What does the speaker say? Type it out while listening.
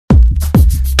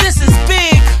This is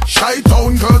big.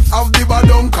 Chi-town girls have the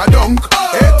badonka-dunk.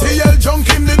 ATL junk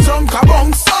in the trunk a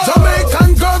bunks.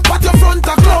 Jamaican girls pat your front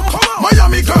a clump.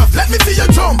 Miami girls, let me see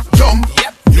you jump, jump.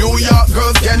 New York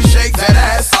girls can shake that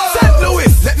ass. St.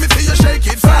 Louis, let me see you shake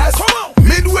it fast.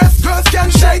 Midwest girls can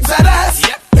shake that ass.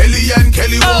 Ellie and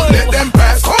Kelly won't let them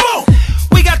pass. Come on.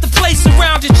 We got the place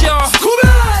surrounded, y'all.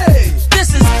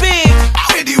 This is big.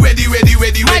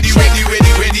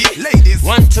 Ready. Ladies.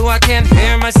 1, 2, I can't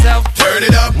hear myself. Turn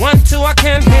it up. 1, 2, I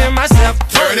can't hear myself.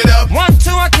 Turn it up. 1,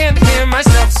 2, I can't hear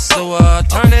myself. So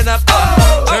turn it up.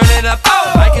 Turn it up.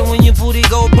 Like it when your booty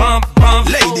go bump, bump.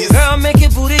 Ladies. Girl, make your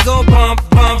booty go bump,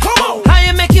 bump. Come on. How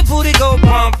you make your booty go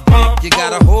bump, bump? You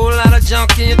got a whole lot of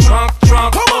junk in your trunk.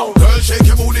 Come on. Girl, shake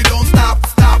your booty, don't stop.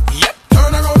 Yep.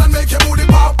 Turn around and make your booty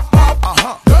pop.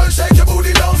 Girl, shake your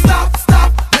booty, don't stop.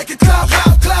 Make it clap.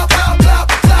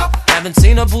 Haven't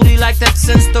seen a booty like that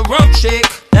since the rump shake.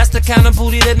 That's the kind of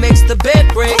booty that makes the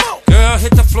bed break. Girl, hit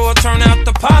the floor, turn out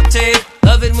the party.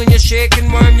 Love it when you shake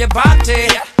and worm your body.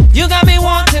 You got me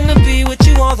wanting to be with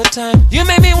you all the time. You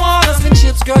make me want us and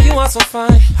chips, girl, you are so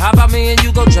fine. How about me and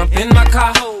you go jump in my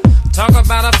car? Talk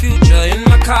about our future in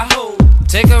my car.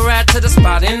 Take a ride to the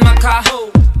spot in my car.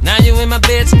 Now you in my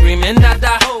bed screaming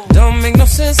da-da. Don't make no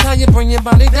sense how you bring your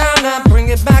body down. Now bring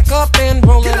it back up and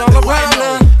roll it all around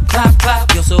now. Clap,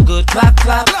 clap, you're so good, clap,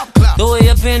 clap. The way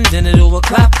you bend and it over,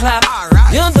 clap, clap.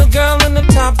 You're the girl in the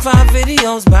top 5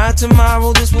 videos. By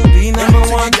tomorrow this will be number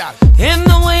 1. In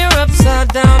the way you're upside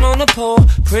down on the pole.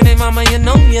 Pretty mama, you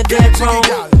know you're dead wrong.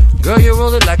 Girl, you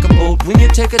roll it like a boat when you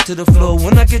take it to the floor.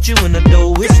 When I get you in the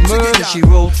dough, it's murder, she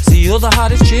wrote. See, you're the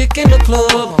hottest chick in the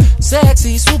club.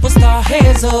 Sexy superstar,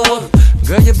 hands up.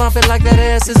 Girl, you bump it like that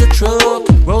ass is a truck.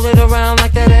 Roll it around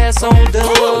like that ass on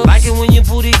dub. Like it when your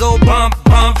booty go bump,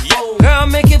 bump. Girl,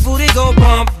 make your booty go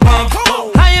bump, bump.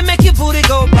 How you make your booty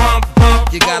go bump,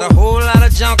 bump? You got a whole lot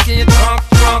of junk in your trunk.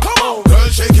 Girl,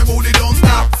 shake your booty, don't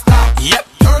stop. Yep.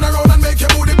 Turn around and make your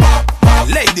booty pop.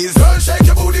 Ladies, girl, shake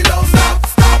your booty, don't stop.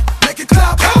 Make it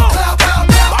clap.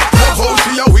 Oh,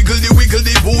 she a wiggle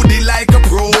the booty like a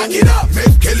pro. Back it up,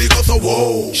 make Kelly go so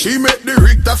whoa. She make the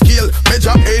Richter scale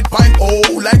measure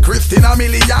 8.0 like Christina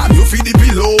Milian. You feed the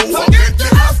pillow. Forget the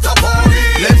after party.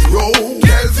 Let's roll.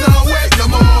 Girls now wait no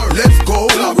more. Let's go.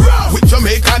 With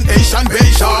Jamaican, Asian,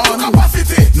 Bayesian.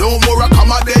 Capacity. No more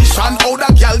accommodation. Oh,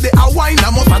 that girl they a wine.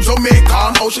 I must a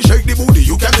Jamaican. How she shake the booty,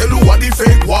 you can tell who what the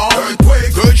fake one.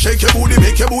 Earthquake. Girl, shake your booty,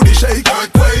 make your booty shake.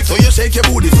 Earthquake. So you shake your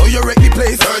booty, so you wreck the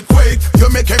place. Earthquake. You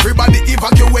make everybody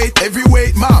evacuate. Every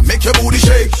weight, ma, make your booty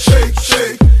shake.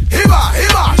 Hiba.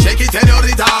 Shake it,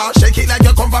 señorita. Shake it like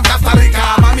you come from Costa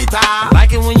Rica, mamita.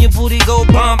 Like it when your booty go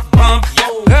bump, bump.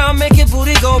 Girl, make your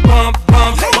booty go bump,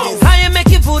 bump. How you make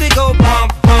your booty go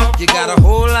bump, bump? You got a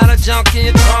whole lot of junk in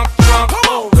your trunk.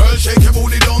 Girl, shake your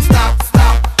booty, don't stop.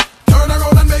 Turn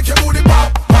around and make your booty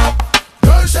pop.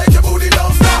 Girl, shake your booty,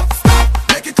 don't stop.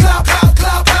 Make it clap.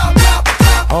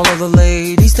 All of the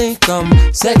ladies think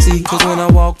I'm sexy, cause when I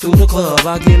walk through the club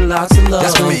I get lots of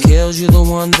love. Kills, you're the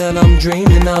one that I'm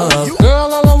dreaming of.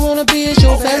 Girl, all I wanna be is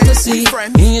your fantasy.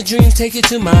 In your dreams, take you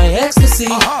to my ecstasy.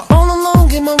 All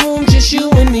alone in my room, just you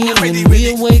and me. When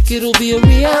we awake, it'll be a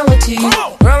reality.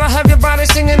 Girl, I have your body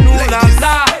singing ooh la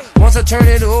la. Once I turn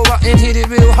it over and hit it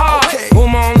real hard. Oh,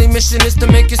 my only mission is to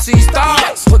make you see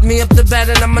stars. Put me up the bed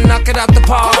and I'ma knock it out the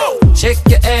park. Shake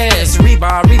your ass,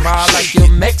 reba, like you're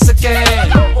Mexican.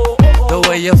 The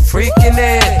way you're freaking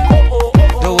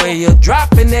it, the way you're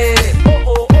dropping it.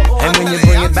 And when you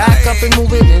bring it back up and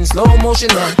move it in slow motion,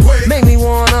 make me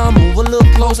wanna move a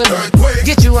little closer.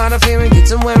 Get you out of here and get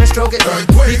somewhere and stroke it.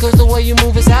 Because the way you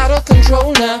move is out of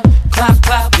control now. Clap,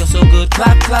 clap, you're so good,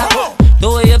 clap, clap. The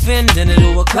way you bend and it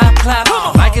over, clap, clap.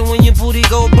 Like it when your booty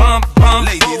go bump, bump.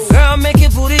 Girl, make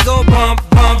your booty go bump,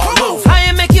 bump. How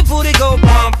you make your booty go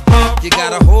bump, bump? You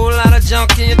got a whole lot of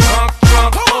junk in your trunk.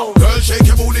 Girl, shake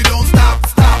your booty, don't stop.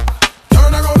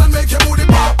 Turn around and make your booty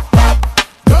pop.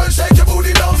 Girl, shake your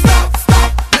booty, don't stop.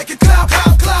 Make it clap.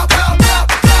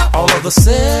 All of the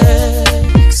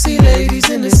sexy ladies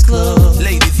in this club.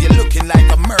 Ladies, you're looking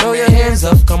like a mermaid. Throw your hands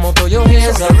up, come on, throw your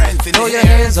hands up. Throw your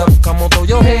hands up, come on, throw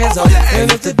your hands up.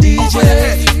 And if the DJ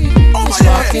is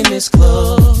rocking this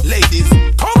club, ladies,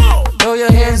 come on. Throw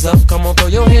your hands up, come on, throw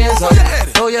your hands up.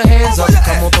 Throw your hands up,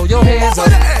 come on, throw your hands up.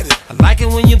 I like it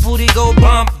when your booty go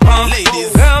bump, bump.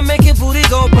 Ladies, girl, make your booty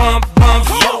go bump,